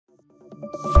Hi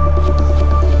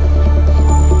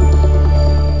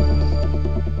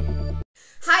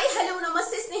hello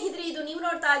ನಮಸ್ತೆ ಸ್ನೇಹಿತರೆ, ಇದು ನೀವು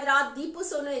ನೋಡ್ತಾ ಇದ್ದೀರಾ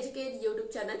ದೀಪುಸೋನು Educare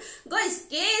YouTube channel. Guys,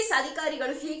 KAS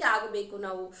ಅಧಿಕಾರಿಗಳು ಹೇಗೆ ಆಗಬೇಕು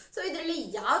ನಾವು? ಸೊ ಇದರಲ್ಲಿ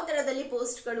ಯಾವ ತರದಲ್ಲಿ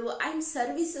ಪೋಸ್ಟ್ಗಳು ಅಂಡ್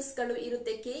ಸರ್ವಿಸಸ್ಗಳು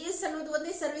ಇರುತ್ತೆ? KAS ಅನ್ನೋದು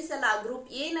ಒಂದೇ ಸರ್ವಿಸ್ ಅಲ್ಲ, ಗ್ರೂಪ್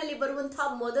ಎ ನಲ್ಲಿ ಬರುವಂತಹ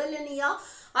ಮೊದಲನೆಯ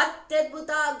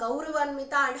ಅತ್ಯದ್ಭುತ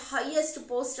ಗೌರವಾನ್ವಿತ ಅಂಡ್ ಹೈಯೆಸ್ಟ್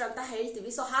ಪೋಸ್ಟ್ ಅಂತ ಹೇಳ್ತೀವಿ.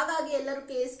 ಸೊ ಹಾಗಾಗಿ ಎಲ್ಲರೂ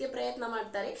KAS ಗೆ ಪ್ರಯತ್ನ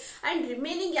ಮಾಡ್ತಾರೆ. ಅಂಡ್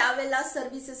ರಿಮೈನಿಂಗ್ ಯಾವೆಲ್ಲ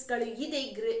ಸರ್ವಿಸಸ್ ಗಳು ಇದೆ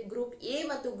ಗ್ರೂಪ್ ಎ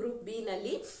ಮತ್ತು ಗ್ರೂಪ್ ಬಿ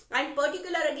ನಲ್ಲಿ, ಅಂಡ್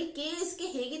ಪರ್ಟಿಕ್ಯುಲರ್ ಆಗಿ KAS ಗೆ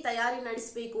ಹೇಗೆ ತಯಾರಿ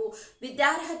ನಡೆಸಬೇಕು,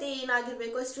 ವಿದ್ಯಾರ್ಹತೆ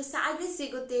ಏನಾಗಿರ್ಬೇಕು, ಎಷ್ಟು ಸ್ಯಾಲರಿ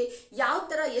ಸಿಗುತ್ತೆ, ಯಾವ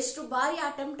ತರ ಎಷ್ಟು ಬಾರಿ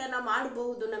ಅಟೆಂಪ್ಟ್ ಅನ್ನ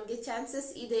ಮಾಡಬಹುದು, ನಮ್ಗೆ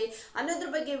ಚಾನ್ಸಸ್ ಇದೆ ಅನ್ನೋದ್ರ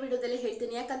ಬಗ್ಗೆ ವಿಡಿಯೋದಲ್ಲಿ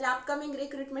ಹೇಳ್ತೀನಿ. ಯಾಕಂದ್ರೆ ಅಪ್ಕಮಿಂಗ್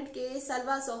ರಿಕ್ರೂಟ್ಮೆಂಟ್ KAS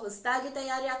ಅಲ್ವಾ, ಸೊ ಹೊಸದಾಗಿ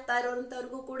ತಯಾರಿ ಆಗ್ತಾ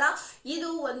ಇರೋಂತವ್ರಿಗೂ ಕೂಡ ಇದು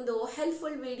ಒಂದು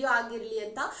ಹೆಲ್ಪ್ಫುಲ್ ವಿಡಿಯೋ ಆಗಿರ್ಲಿ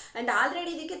ಅಂತ. ಅಂಡ್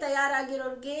ಆಲ್ರೆಡಿ ಇದಕ್ಕೆ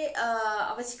ತಯಾರಾಗಿರೋರ್ಗೆ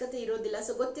ಅವಶ್ಯಕತೆ ಇರೋದಿಲ್ಲ,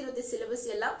 ಸೊ ಗೊತ್ತಿರುತ್ತೆ ಸಿಲೆಬಸ್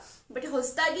ಎಲ್ಲ. ಬಟ್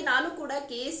ಹೊಸದಾಗಿ ನಾನು ಕೂಡ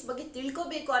KAS ಬಗ್ಗೆ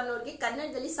ತಿಳ್ಕೋಬೇಕು ಅನ್ನೋರ್ಗೆ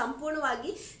ಕನ್ನಡದಲ್ಲಿ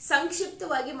ಸಂಪೂರ್ಣವಾಗಿ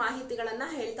ಸಂಕ್ಷಿಪ್ತವಾಗಿ ಮಾಹಿತಿಗಳನ್ನ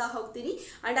ಹೇಳ್ತಾ ಹೋಗ್ತೀನಿ.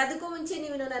 ಅಂಡ್ ಅದಕ್ಕೂ ಮುಂಚೆ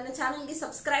ನೀವು ನನ್ನ ಚಾನಲ್ಗೆ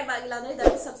ಸಬ್ಸ್ಕ್ರೈಬ್ ಆಗಿಲ್ಲ ಅಂದ್ರೆ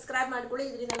ದಯವಿಟ್ಟು ಸಬ್ಸ್ಕ್ರೈಬ್ ಮಾಡ್ಕೊಳ್ಳಿ.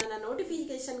 ಇದರಿಂದ ನನ್ನ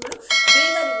ನೋಟಿಫಿಕೇಶನ್ಗಳು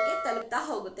ಬೇಗ ನಿಮಗೆ ತಲುಪ್ತಾ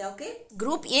ಹೋಗುತ್ತೆ. ಓಕೆ,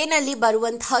 ಗ್ರೂಪ್ ಎ ನಲ್ಲಿ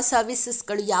ಬರುವಂತಹ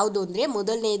ಸರ್ವಿಸಸ್ಗಳು ಯಾವುದು ಅಂದ್ರೆ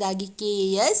ಮೊದಲನೇದಾಗಿ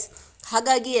KAS.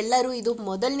 ಹಾಗಾಗಿ ಎಲ್ಲರೂ ಇದು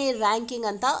ಮೊದಲನೇ ರ್ಯಾಂಕಿಂಗ್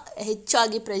ಅಂತ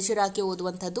ಹೆಚ್ಚಾಗಿ pressure hockey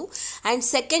ಓದುವಂಥದ್ದು. And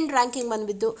second ranking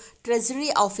ಬಂದ್ಬಿಟ್ಟು treasury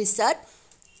officer,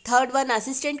 third one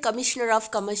assistant commissioner of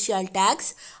commercial tax,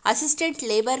 assistant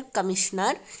labour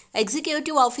commissioner,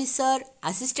 executive officer,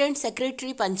 assistant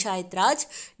secretary panchayat Raj,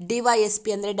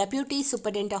 DYSP ಅಂದರೆ deputy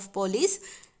superintendent of police,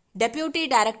 deputy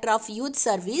director of youth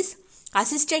service,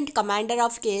 assistant commander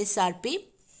of KSRP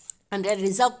ಅಂದರೆ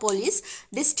reserve police,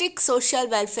 district social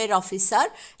welfare officer,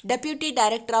 deputy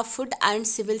director of food and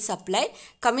civil supply,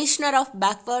 commissioner of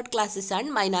backward classes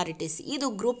and minorities. ಇದು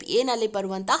group A ನಲ್ಲಿ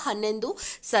ಬರುವಂತಹ 11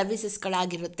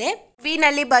 ಸರ್ವಿಸಸ್ಗಳಾಗಿರುತ್ತೆ. B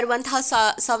ನಲ್ಲಿ ಬರುವಂತಹ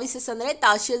services ಅಂದರೆ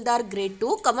tahsildar grade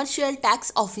 2, commercial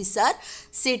tax officer,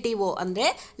 CTO ಅಂದರೆ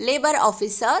labour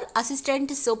officer,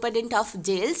 assistant superintendent of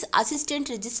ಜೇಲ್ಸ್,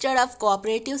 assistant registered of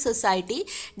cooperative society,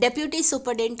 deputy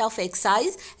superintendent of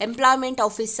exercise, employment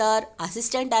officer,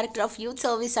 assistant director of youth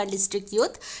service and district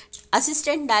youth,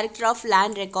 assistant director of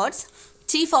land records,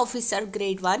 chief officer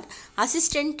grade 1,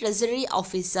 assistant treasury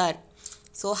officer.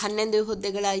 So 11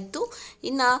 ಹುದ್ದೆಗಳಾಯಿತು.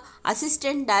 ಇನ್ನು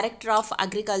assistant director of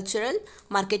agricultural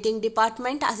marketing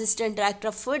department, assistant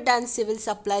director of food and civil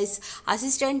supplies,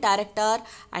 assistant director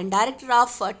and director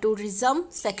of tourism,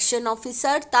 section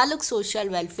officer, taluk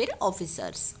social welfare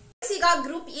officers. ಈಗ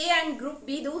group A and group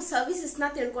B services ನ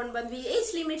ತಿಳ್ಕೊಂಡು ಬಂದ್ವಿ. Age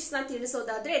limits ನ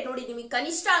ತಿಳಿಸೋದಾದ್ರೆ ನೋಡಿ, ನಿಮಗೆ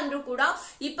ಕನಿಷ್ಠ ಅಂದ್ರೂ ಕೂಡ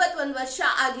 21 ವರ್ಷ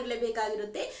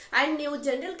ಆಗಿರ್ಲೇಬೇಕಾಗಿರುತ್ತೆ. ಅಂಡ್ ನೀವು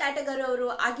ಜನರಲ್ ಕ್ಯಾಟಗರಿ ಅವರು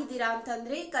ಆಗಿದ್ದೀರಾ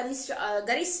ಅಂತಂದ್ರೆ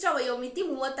ಗರಿಷ್ಠ ವಯೋಮಿತಿ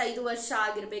 35 ವರ್ಷ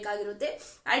ಆಗಿರ್ಬೇಕಾಗಿರುತ್ತೆ.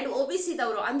 ಅಂಡ್ OBC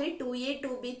ದವರು ಅಂದ್ರೆ 2A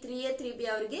 2B 3A 3B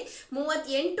ಅವರಿಗೆ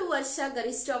 38 ವರ್ಷ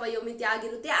ಗರಿಷ್ಠ ವಯೋಮಿತಿ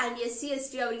ಆಗಿರುತ್ತೆ. ಅಂಡ್ SC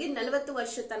ST ಅವರಿಗೆ 40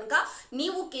 ವರ್ಷ ತನಕ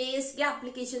ನೀವು KAS ಗೆ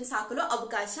ಅಪ್ಲಿಕೇಶನ್ಸ್ ಹಾಕಲು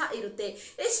ಅವಕಾಶ ಇರುತ್ತೆ.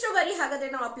 ಎಷ್ಟು ಬಾರಿ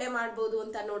ಹಾಗಾದ್ರೆ ನಾವು ಅಪ್ಲೈ ಮಾಡಬಹುದು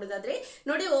ಅಂತ ನೋಡಿದ್ರೆ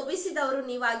ನೋಡಿ, OBC ದವರು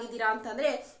ನೀವಾಗಿದ್ದೀರಾ ಅಂತಂದ್ರೆ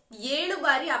 7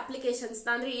 ಬಾರಿ ಅಪ್ಲಿಕೇಶನ್ಸ್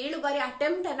ಅಂದ್ರೆ 7 ಬಾರಿ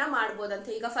ಅಟೆಂಪ್ಟ್ ಅನ್ನ ಮಾಡಬಹುದಂತೆ.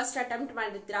 ಈಗ ಫಸ್ಟ್ ಅಟೆಂಪ್ಟ್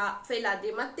ಮಾಡಿರ್ತೀರಾ, ಫೇಲ್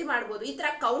ಆದ್ರೆ ಮತ್ತೆ ಮಾಡಬಹುದು. ಈ ತರ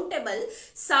countable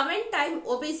 7 time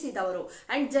OBC ದವರು.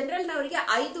 And general ನವರಿಗೆ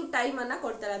 5 time ಅನ್ನ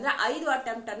ಕೊಡ್ತಾರೆ, ಅಂದ್ರೆ 5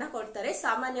 ಅಟೆಂಪ್ಟ್ ಅನ್ನ ಕೊಡ್ತಾರೆ.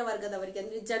 ಸಾಮಾನ್ಯ ವರ್ಗದವರಿಗೆ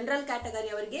ಅಂದ್ರೆ ಜನರಲ್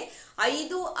ಕ್ಯಾಟಗರಿ ಅವರಿಗೆ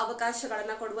 5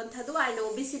 ಅವಕಾಶಗಳನ್ನ ಕೊಡುವಂತದ್ದು. ಅಂಡ್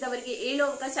OBC ದವರಿಗೆ 7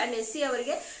 ಅವಕಾಶ. ಅಂಡ್ SC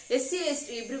ಅವರಿಗೆ SC ST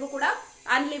ಇಬ್ಬರಿಗೂ ಕೂಡ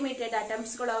ಅನ್ಲಿಮಿಟೆಡ್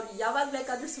ಅಟೆಂಪ್ಟ್ಸ್ ಗಳು. ಅವ್ರು ಯಾವಾಗ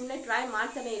ಬೇಕಾದ್ರೂ ಸುಮ್ಮನೆ ಟ್ರೈ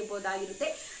ಮಾಡ್ತಾನೆ ಇರಬಹುದಾಗಿರುತ್ತೆ.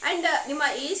 ಅಂಡ್ ನಿಮ್ಮ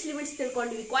ಏಜ್ ಲಿಮಿಟ್ಸ್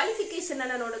ತಿಳ್ಕೊಂಡಿವಿ. ಕ್ವಾಲಿಫಿಕೇಶನ್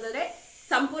ಅನ್ನ ನೋಡೋದಾದ್ರೆ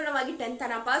ಸಂಪೂರ್ಣವಾಗಿ 10th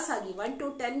ಅನ್ನ ಪಾಸ್ ಆಗಿ 1 to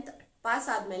 10th ಪಾಸ್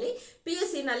ಆದ್ಮೇಲೆ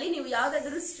PUC ನಲ್ಲಿ ನೀವು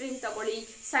ಯಾವ್ದಾದ್ರು ಸ್ಟ್ರೀಮ್ ತಗೊಳ್ಳಿ,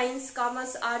 ಸೈನ್ಸ್,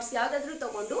 ಕಾಮರ್ಸ್, ಆರ್ಟ್ಸ್ ಯಾವ್ದಾದ್ರು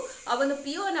ತಗೊಂಡು ಆ ಒಂದು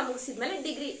PU ನ ಮುಗಿಸಿದ್ಮೇಲೆ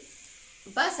ಡಿಗ್ರಿ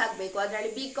ಪಾಸ್ ಆಗಬೇಕು.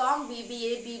 ಅದರಲ್ಲಿ BCom,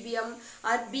 BBA, BBM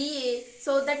R BA,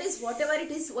 so that is what ever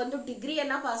it is, ಒಂದು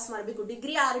ಡಿಗ್ರಿಯನ್ನ ಪಾಸ್ ಮಾಡಬೇಕು.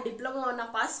 ಡಿಗ್ರಿ ಆರ್ ಡಿಪ್ಲೊಮಾವನ್ನ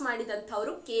ಪಾಸ್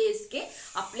ಮಾಡಿದಂಥವ್ರು KAS ಗೆ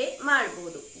ಅಪ್ಲೈ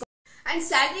ಮಾಡಬಹುದು. ಅಂಡ್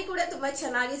ಸ್ಯಾಲರಿ ಕೂಡ ತುಂಬಾ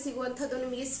ಚೆನ್ನಾಗಿ ಸಿಗುವಂತದ್ದು.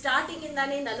 ನಿಮಗೆ ಸ್ಟಾರ್ಟಿಂಗ್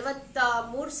ಇಂದಾನೆ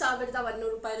 43,100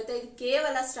 ರೂಪಾಯಿ ಇರುತ್ತೆ. ಇದು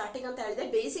ಕೇವಲ ಸ್ಟಾರ್ಟಿಂಗ್ ಅಂತ ಹೇಳಿದ್ರೆ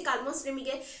ಬೇಸಿಕ್ ಆಲ್ಮೋಸ್ಟ್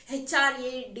ನಿಮಗೆ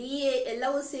HRA DA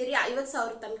ಎಲ್ಲವೂ ಸೇರಿ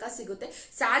 50,000 ತನಕ ಸಿಗುತ್ತೆ.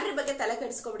 ಸ್ಯಾಲರಿ ಬಗ್ಗೆ ತಲೆ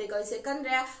ಕೆಡಿಸ್ಕೊಬಿಡಿ ಗೈಸ್,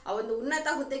 ಯಾಕಂದ್ರೆ ಆ ಒಂದು ಉನ್ನತ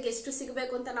ಹುದ್ದೆಗೆ ಎಷ್ಟು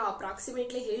ಸಿಗಬೇಕು ಅಂತ ನಾವು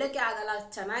ಅಪ್ರಾಕ್ಸಿಮೇಟ್ಲಿ ಹೇಳಕ್ಕೆ ಆಗಲ್ಲ,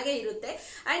 ಚೆನ್ನಾಗೇ ಇರುತ್ತೆ.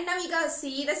 ಅಂಡ್ ನಾವೀಗ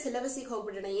ಸೀದಾ ಸಿಲೆಬಸ್ಗೆ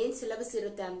ಹೋಗ್ಬಿಡೋಣ, ಏನ್ ಸಿಲೆಬಸ್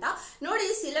ಇರುತ್ತೆ ಅಂತ ನೋಡಿ.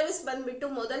 ಸಿಲೆಬಸ್ ಬಂದ್ಬಿಟ್ಟು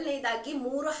ಮೊದಲನೇದಾಗಿ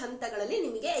 3 ಹಂತಗಳಲ್ಲಿ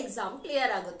ನಿಮಗೆ ಎಕ್ಸಾಮ್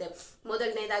ಕ್ಲಿಯರ್ ಆಗುತ್ತೆ.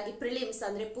 ಮೊದಲನೇದಾಗಿ ಪ್ರಿಲಿಮ್ಸ್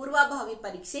ಅಂದ್ರೆ ಪೂರ್ವಭಾವಿ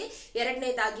ಪರೀಕ್ಷೆ,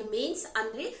 ಎರಡನೇದಾಗಿ ಮೇನ್ಸ್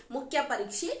ಅಂದ್ರೆ ಮುಖ್ಯ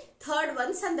ಪರೀಕ್ಷೆ, ಥರ್ಡ್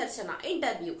ಒನ್ ಸಂದರ್ಶನ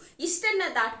ಇಂಟರ್ವ್ಯೂ. ಇಷ್ಟನ್ನ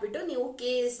ದಾಟ್ಬಿಟ್ಟು ನೀವು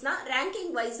KAS ನ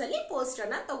ರ್ಯಾಂಕಿಂಗ್ ವೈಸ್ ಅಲ್ಲಿ ಪೋಸ್ಟ್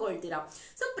ಅನ್ನ ತಗೊಳ್ತೀರಾ.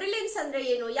 ಸೊ ಪ್ರಿಲಿಮ್ಸ್ ಅಂದ್ರೆ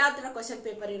ಏನು, ಯಾವ ತರ ಕ್ವಶನ್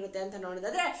ಪೇಪರ್ ಇರುತ್ತೆ ಅಂತ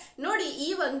ನೋಡಿದ್ರೆ ನೋಡಿ, ಈ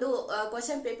ಒಂದು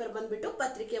ಕ್ವಶನ್ ಪೇಪರ್ ಬಂದ್ಬಿಟ್ಟು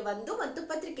ಪತ್ರಿಕೆ 1 ಮತ್ತು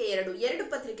ಪತ್ರಿಕೆ 2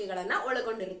 ಪತ್ರಿಕೆಗಳನ್ನ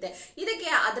ಒಳಗೊಂಡಿರುತ್ತೆ.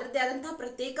 ಇದಕ್ಕೆ ಅದರದ್ದೇ ಆದಂತಹ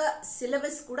ಪ್ರತ್ಯೇಕ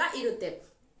ಸಿಲೆಬಸ್ ಕೂಡ ಇರುತ್ತೆ.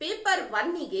 ಪೇಪರ್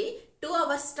 1ಗೆ 2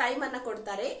 hours ಟೈಮ್ ಅನ್ನ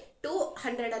ಕೊಡ್ತಾರೆ,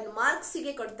 200 ಮಾರ್ಕ್ಸ್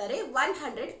ಗೆ ಕೊಡ್ತಾರೆ,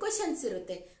 100 ಕ್ವಶನ್ಸ್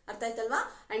ಇರುತ್ತೆ. ಅರ್ಥ ಆಯ್ತಲ್ವಾ?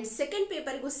 ಅಂಡ್ ಸೆಕೆಂಡ್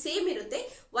ಪೇಪರ್ಗೂ ಸೇಮ್ ಇರುತ್ತೆ,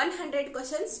 100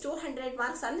 ಕ್ವಶನ್ಸ್ 200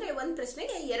 ಮಾರ್ಕ್ಸ್, ಅಂದ್ರೆ ಒಂದ್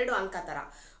ಪ್ರಶ್ನೆಗೆ 2 ಅಂಕ ತರ.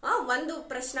 ಒಂದು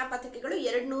ಪ್ರಶ್ನಾ ಪತ್ರಿಕೆಗಳು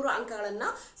 200 ಅಂಕಗಳನ್ನ,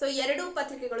 ಸೊ 2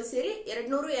 ಪತ್ರಿಕೆಗಳು ಸೇರಿ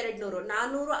 200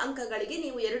 400 ಅಂಕಗಳಿಗೆ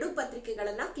ನೀವು 2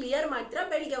 ಪತ್ರಿಕೆಗಳನ್ನ ಕ್ಲಿಯರ್ ಮಾಡ್ತೀರಾ.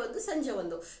 ಬೆಳಿಗ್ಗೆ ಒಂದು, ಸಂಜೆ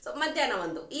ಒಂದು, ಸೊ ಮಧ್ಯಾಹ್ನ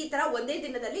ಒಂದು, ಈ ತರ ಒಂದೇ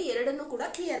ದಿನದಲ್ಲಿ 2 ಕೂಡ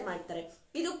ಕ್ಲಿಯರ್ ಮಾಡ್ತಾರೆ.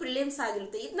 ಇದು ಪ್ರಿಲಿಮ್ಸ್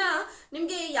ಆಗಿರುತ್ತೆ. ಇದನ್ನ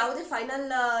ನಿಮ್ಗೆ ಯಾವುದೇ ಫೈನಲ್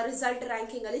ರಿಸಲ್ಟ್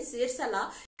ರ್ಯಾಂಕಿಂಗ್ ಅಲ್ಲಿ ಸೇರ್ಸಲ್ಲ.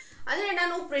 ಅಂದ್ರೆ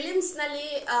ನಾನು ಪ್ರಿಲಿಮ್ಸ್ ನಲ್ಲಿ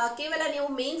ಕೇವಲ ನೀವು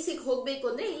ಮೇನ್ಸಿಗೆ ಹೋಗ್ಬೇಕು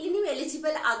ಅಂದ್ರೆ ಇಲ್ಲಿ ನೀವು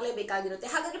ಎಲಿಜಿಬಲ್ ಆಗ್ಲೇಬೇಕಾಗಿರುತ್ತೆ.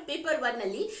 ಹಾಗಾದ್ರೆ ಪೇಪರ್ 1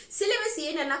 ನಲ್ಲಿ ಸಿಲೆಬಸ್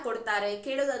ಏನನ್ನ ಕೊಡ್ತಾರೆ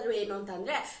ಕೇಳೋದಾದ್ರು ಏನು ಅಂತ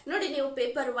ಅಂದ್ರೆ, ನೋಡಿ ನೀವು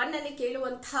ಪೇಪರ್ 1 ನಲ್ಲಿ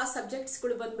ಕೇಳುವಂತಹ ಸಬ್ಜೆಕ್ಟ್ಸ್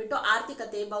ಗಳು ಬಂದ್ಬಿಟ್ಟು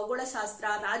ಆರ್ಥಿಕತೆ, ಭೌಗೋಳಶಾಸ್ತ್ರ,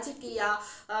 ರಾಜಕೀಯ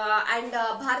ಅಂಡ್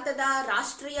ಭಾರತದ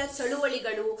ರಾಷ್ಟ್ರೀಯ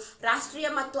ಚಳುವಳಿಗಳು, ರಾಷ್ಟ್ರೀಯ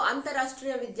ಮತ್ತು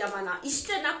ಅಂತಾರಾಷ್ಟ್ರೀಯ ವಿದ್ಯಮಾನ,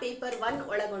 ಇಷ್ಟನ್ನ ಪೇಪರ್ 1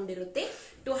 ಒಳಗೊಂಡಿರುತ್ತೆ.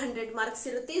 200 ಮಾರ್ಕ್ಸ್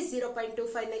ಇರುತ್ತೆ,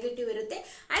 0.25 ನೆಗೆಟಿವ್ ಇರುತ್ತೆ.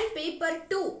 ಅಂಡ್ ಪೇಪರ್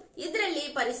 2 ಇದರಲ್ಲಿ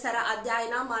ಪರಿಸರ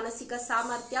ಅಧ್ಯಯನ, ಮಾನಸಿಕ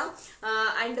ಸಾಮರ್ಥ್ಯ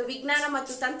ಅಂಡ್ ವಿಜ್ಞಾನ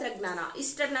ಮತ್ತು ತಂತ್ರಜ್ಞಾನ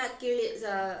ಇಷ್ಟನ್ನ ಕೇಳಿ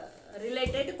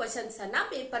ರಿಲೇಟೆಡ್ ಕ್ವಶನ್ಸ್ ಅನ್ನ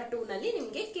ಪೇಪರ್ 2 ನಲ್ಲಿ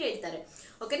ನಿಮ್ಗೆ ಕೇಳ್ತಾರೆ.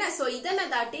 ಓಕೆನಾ? ಸೊ ಇದನ್ನ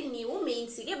ದಾಟಿ ನೀವು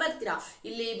ಮೇನ್ಸ್ ಗೆ ಬರ್ತೀರಾ.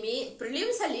 ಇಲ್ಲಿ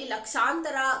ಪ್ರಿಲಿಮ್ಸ್ ಅಲ್ಲಿ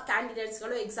ಲಕ್ಷಾಂತರ ಕ್ಯಾಂಡಿಡೇಟ್ಸ್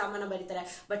ಗಳು ಎಕ್ಸಾಮ್ ಅನ್ನ ಬರೀತಾರೆ.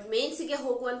 ಬಟ್ ಮೇನ್ಸ್ ಗೆ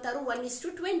ಹೋಗುವಂತರು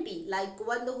 1:20, ಲೈಕ್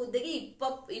ಒಂದು ಹುದ್ದೆಗೆ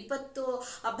 20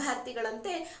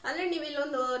 ಅಭ್ಯರ್ಥಿಗಳಂತೆ. ಅಂದ್ರೆ ನೀವು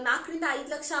ಇಲ್ಲೊಂದು 4 ರಿಂದ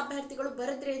 5 ಲಕ್ಷ ಅಭ್ಯರ್ಥಿಗಳು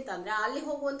ಬರೆದ್ರಿ ಅಂತಂದ್ರೆ ಅಲ್ಲಿ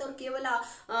ಹೋಗುವಂತವ್ರು ಕೇವಲ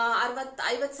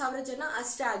 50,000 ಜನ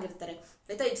ಅಷ್ಟೇ ಆಗಿರ್ತಾರೆ.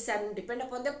 ಆಯ್ತಾ? It's depend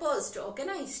upon the post.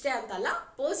 ಓಕೆನಾ? ಇಷ್ಟೇ ಅಂತಲ್ಲ,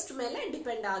 ಪೋಸ್ಟ್ ಮೇಲೆ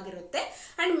ಡಿಪೆಂಡ್ ಆಗಿರುತ್ತೆ.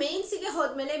 ಅಂಡ್ ಮೇನ್ಸ್ ಗೆ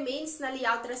ಹೋದ್ಮೇಲೆ ಮೇನ್ಸ್ ನಲ್ಲಿ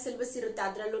ಯಾವ ತರ ಸಿಲೆಬಸ್ ಇರುತ್ತೆ,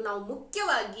 ಅದರಲ್ಲೂ ನಾವು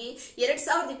ಮುಖ್ಯವಾಗಿ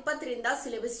 2020ರಿಂದ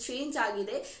ಸಿಲೆಬಸ್ ಚೇಂಜ್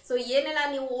ಆಗಿದೆ. ಸೊ ಏನೆಲ್ಲ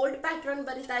ನೀವು ಓಲ್ಡ್ ಪ್ಯಾಟರ್ನ್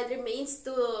ಬರಿತಾ ಇದ್ರೆ ಮೇನ್ಸ್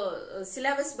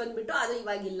ಸಿಲೆಬಸ್ ಬಂದ್ಬಿಟ್ಟು ಅದು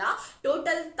ಇವಾಗಿಲ್ಲ.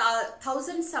 ಟೋಟಲ್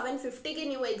 1750ಗೆ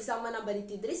ನೀವು ಎಕ್ಸಾಮ್ ಅನ್ನ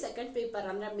ಬರಿತಿದ್ರಿ ಸೆಕೆಂಡ್ ಪೇಪರ್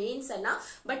ಅಂದ್ರೆ ಮೇನ್ಸ್ ಅನ್ನ.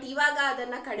 ಬಟ್ ಇವಾಗ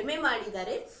ಅದನ್ನ ಕಡಿಮೆ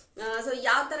ಮಾಡಿದ್ದಾರೆ. ಸೊ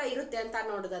ಯಾವ ತರ ಇರುತ್ತೆ ಅಂತ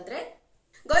ನೋಡೋದಾದ್ರೆ,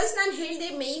 ಗೈಸ್ ನಾನು ಹೇಳಿದೆ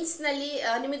ಮೇನ್ಸ್ ನಲ್ಲಿ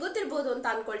ನಿಮಗೆ ಗೊತ್ತಿರಬಹುದು ಅಂತ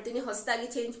ಅನ್ಕೊಳ್ತೀನಿ, ಹೊಸದಾಗಿ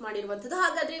ಚೇಂಜ್ ಮಾಡಿರುವಂತದ್ದು.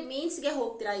 ಹಾಗಾದ್ರೆ ಮೇನ್ಸ್ ಗೆ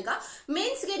ಹೋಗ್ತೀರಾ. ಈಗ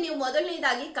ಮೇನ್ಸ್ ಗೆ ನೀವು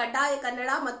ಮೊದಲನೇದಾಗಿ ಕಡ್ಡಾಯ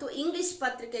ಕನ್ನಡ ಮತ್ತು ಇಂಗ್ಲಿಷ್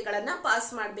ಪತ್ರಿಕೆಗಳನ್ನ ಪಾಸ್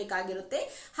ಮಾಡಬೇಕಾಗಿರುತ್ತೆ.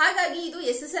 ಹಾಗಾಗಿ ಇದು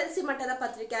SSLC ಮಟ್ಟದ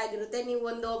ಪತ್ರಿಕೆ ಆಗಿರುತ್ತೆ. ನೀವು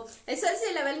ಒಂದು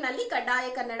SSLC ಲೆವೆಲ್ ನಲ್ಲಿ ಕಡ್ಡಾಯ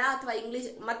ಕನ್ನಡ ಅಥವಾ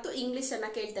ಇಂಗ್ಲಿಷ್ ಅನ್ನ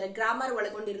ಕೇಳ್ತಾರೆ. ಗ್ರಾಮರ್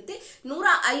ಒಳಗೊಂಡಿರುತ್ತೆ.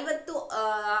 150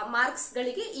 ಮಾರ್ಕ್ಸ್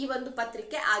ಗಳಿಗೆ ಈ ಒಂದು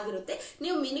ಪತ್ರಿಕೆ ಆಗಿರುತ್ತೆ.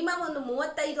 ನೀವು ಮಿನಿಮಮ್ ಒಂದು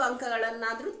 35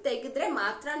 ಅಂಕಗಳನ್ನಾದ್ರೂ ತೆಗೆದ್ರೆ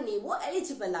ಮಾತ್ರ ನೀವು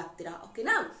ಎಲಿಜಿಬಲ್ ಆಗ್ತೀರಾ. ಓಕೆನಾ?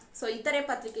 ಸೊ ಇತರೆ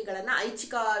ಪತ್ರಿಕೆಗಳನ್ನ,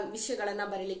 ಐಚ್ಛಿಕ ವಿಷಯಗಳನ್ನ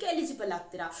ಬರೀಲಿಕ್ಕೆ ಎಲಿಜಿಬಲ್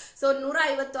ಆಗ್ತೀರಾ. ಸೊ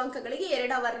 150 ಅಂಕಗಳಿಗೆ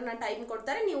 2 ಅವರ್ನ ಟೈಮ್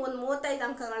ಕೊಡ್ತಾರೆ. ನೀವು ಒಂದು 35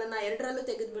 ಅಂಕಗಳನ್ನ 2ರಲ್ಲೂ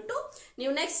ತೆಗೆದ್ಬಿಟ್ಟು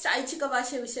ನೀವು ನೆಕ್ಸ್ಟ್ ಐಚ್ಛಿಕ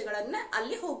ಭಾಷೆ ವಿಷಯಗಳನ್ನ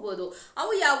ಅಲ್ಲಿ ಹೋಗ್ಬೋದು.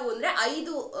 ಅವು ಯಾವುವು ಅಂದ್ರೆ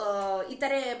 5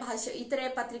 ಇತರೆ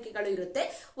ಪತ್ರಿಕೆಗಳು ಇರುತ್ತೆ.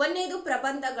 ಒಂದನೇದು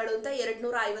ಪ್ರಬಂಧಗಳು ಅಂತ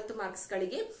 250 ಮಾರ್ಕ್ಸ್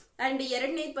ಗಳಿಗೆ. ಅಂಡ್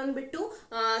ಎರಡನೇದು ಬಂದ್ಬಿಟ್ಟು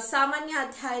ಸಾಮಾನ್ಯ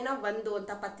ಅಧ್ಯಯನ 1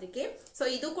 ಅಂತ ಪತ್ರಿಕೆ. ಸೊ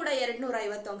ಇದು ಕೂಡ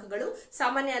 250 ಅಂಕಗಳು.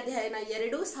 ಸಾಮಾನ್ಯ ಅಧ್ಯಯನ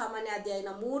 2, ಸಾಮಾನ್ಯ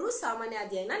ಅಧ್ಯಯನ 3, ಸಾಮಾನ್ಯ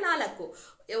ಅಧ್ಯಯನ 4.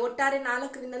 ಒಟ್ಟಾರೆ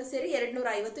 4ರಿಂದ ಸೇರಿ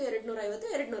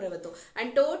 250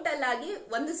 ಅಂಡ್ ಟೋಟಲ್ ಆಗಿ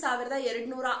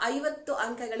 1250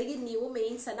 ಅಂಕಗಳಿಗೆ ನೀವು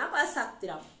ಮೇನ್ಸ್ ಅನ್ನ ಪಾಸ್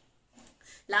ಆಗ್ತೀರಾ.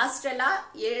 ಲಾಸ್ಟ್ ಎಲ್ಲ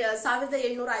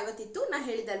 1750 ಇತ್ತು, ನಾ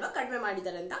ಹೇಳಿದಲ್ವಾ ಕಡಿಮೆ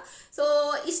ಮಾಡಿದ್ದಾರೆ ಅಂತ. ಸೊ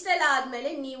ಇಷ್ಟೆಲ್ಲ ಆದ್ಮೇಲೆ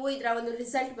ನೀವು ಇದರ ಒಂದು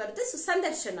ರಿಸಲ್ಟ್ ಬರುತ್ತೆ. ಸೊ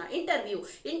ಸಂದರ್ಶನ,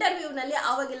 ಇಂಟರ್ವ್ಯೂ ನಲ್ಲಿ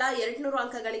ಅವಾಗೆಲ್ಲ 200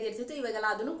 ಅಂಕಗಳಿಗೆ ಇರ್ತಿತ್ತು, ಇವಾಗೆಲ್ಲ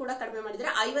ಅದನ್ನು ಕೂಡ ಕಡಿಮೆ ಮಾಡಿದ್ರೆ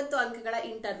 50 ಅಂಕಗಳ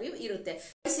ಇಂಟರ್ವ್ಯೂ ಇರುತ್ತೆ.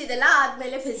 ಇದೆಲ್ಲ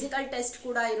ಆದ್ಮೇಲೆ ಫಿಸಿಕಲ್ ಟೆಸ್ಟ್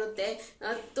ಕೂಡ ಇರುತ್ತೆ.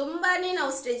 ತುಂಬಾನೇ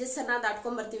ನಾವು ಸ್ಟೇಜಸ್ ಅನ್ನ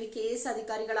ದಾಟ್ಕೊಂಡ್ ಬರ್ತೀವಿ. KS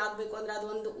ಅಧಿಕಾರಿಗಳಾಗಬೇಕು ಅಂದ್ರೆ ಅದು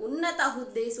ಒಂದು ಉನ್ನತ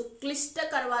ಹುದ್ದೆ,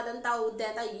 ಕ್ಲಿಷ್ಟಕರವಾದಂತಹ ಹುದ್ದೆ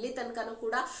ಅಂತ ಇಲ್ಲಿ ತನಕನೂ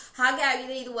ಕೂಡ ಹಾಗೆ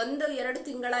ಆಗಿದೆ. ಇದು 1-2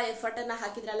 ತಿಂಗಳ ಎಫರ್ಟ್ ಅನ್ನ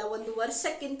ಹಾಕಿದ್ರಲ್ಲ, 1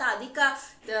 ವರ್ಷಕ್ಕಿಂತ ಅಧಿಕ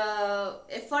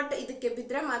ಎಫರ್ಟ್ ಇದಕ್ಕೆ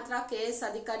ಬಿದ್ರೆ ಮಾತ್ರ KS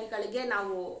ಅಧಿಕಾರಿಗಳಿಗೆ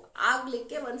ನಾವು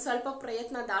ಆಗ್ಲಿಕ್ಕೆ ಒಂದ್ ಸ್ವಲ್ಪ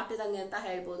ಪ್ರಯತ್ನ ದಾಟಿದಂಗೆ ಅಂತ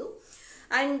ಹೇಳ್ಬೋದು.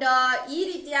 ಅಂಡ್ ಈ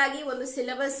ರೀತಿಯಾಗಿ ಒಂದು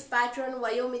ಸಿಲೆಬಸ್, ಪ್ಯಾಟರ್ನ್,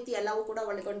 ವಯೋಮಿತಿ ಎಲ್ಲವೂ ಕೂಡ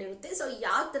ಒಳಗೊಂಡಿರುತ್ತೆ. ಸೊ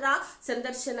ಯಾವ ತರ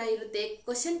ಸಂದರ್ಶನ ಇರುತ್ತೆ,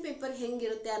 ಕ್ವಶನ್ ಪೇಪರ್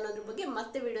ಹೆಂಗಿರುತ್ತೆ ಅನ್ನೋದ್ರ ಬಗ್ಗೆ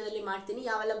ಮತ್ತೆ ವಿಡಿಯೋದಲ್ಲಿ ಮಾಡ್ತೀನಿ,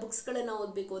 ಯಾವೆಲ್ಲ ಬುಕ್ಸ್ ಗಳನ್ನ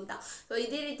ಓದ್ಬೇಕು ಅಂತ. ಸೊ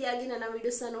ಇದೇ ರೀತಿಯಾಗಿ ನನ್ನ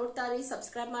ವಿಡಿಯೋಸ್ ನ ನೋಡ್ತಾ ಇರಿ.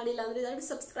 ಸಬ್ಸ್ಕ್ರೈಬ್ ಮಾಡಿಲ್ಲ ಅಂದ್ರೆ ದಯವಿಟ್ಟು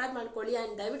ಸಬ್ಸ್ಕ್ರೈಬ್ ಮಾಡ್ಕೊಳ್ಳಿ.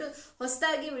 ಅಂಡ್ ದಯವಿಟ್ಟು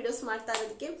ಹೊಸದಾಗಿ ವಿಡಿಯೋಸ್ ಮಾಡ್ತಾ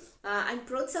ಇರೋದಕ್ಕೆ ಅಂಡ್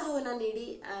ಪ್ರೋತ್ಸಾಹವನ್ನ ನೀಡಿ.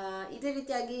 ಇದೇ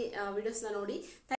ರೀತಿಯಾಗಿ ವಿಡಿಯೋಸ್ ನ ನೋಡಿ.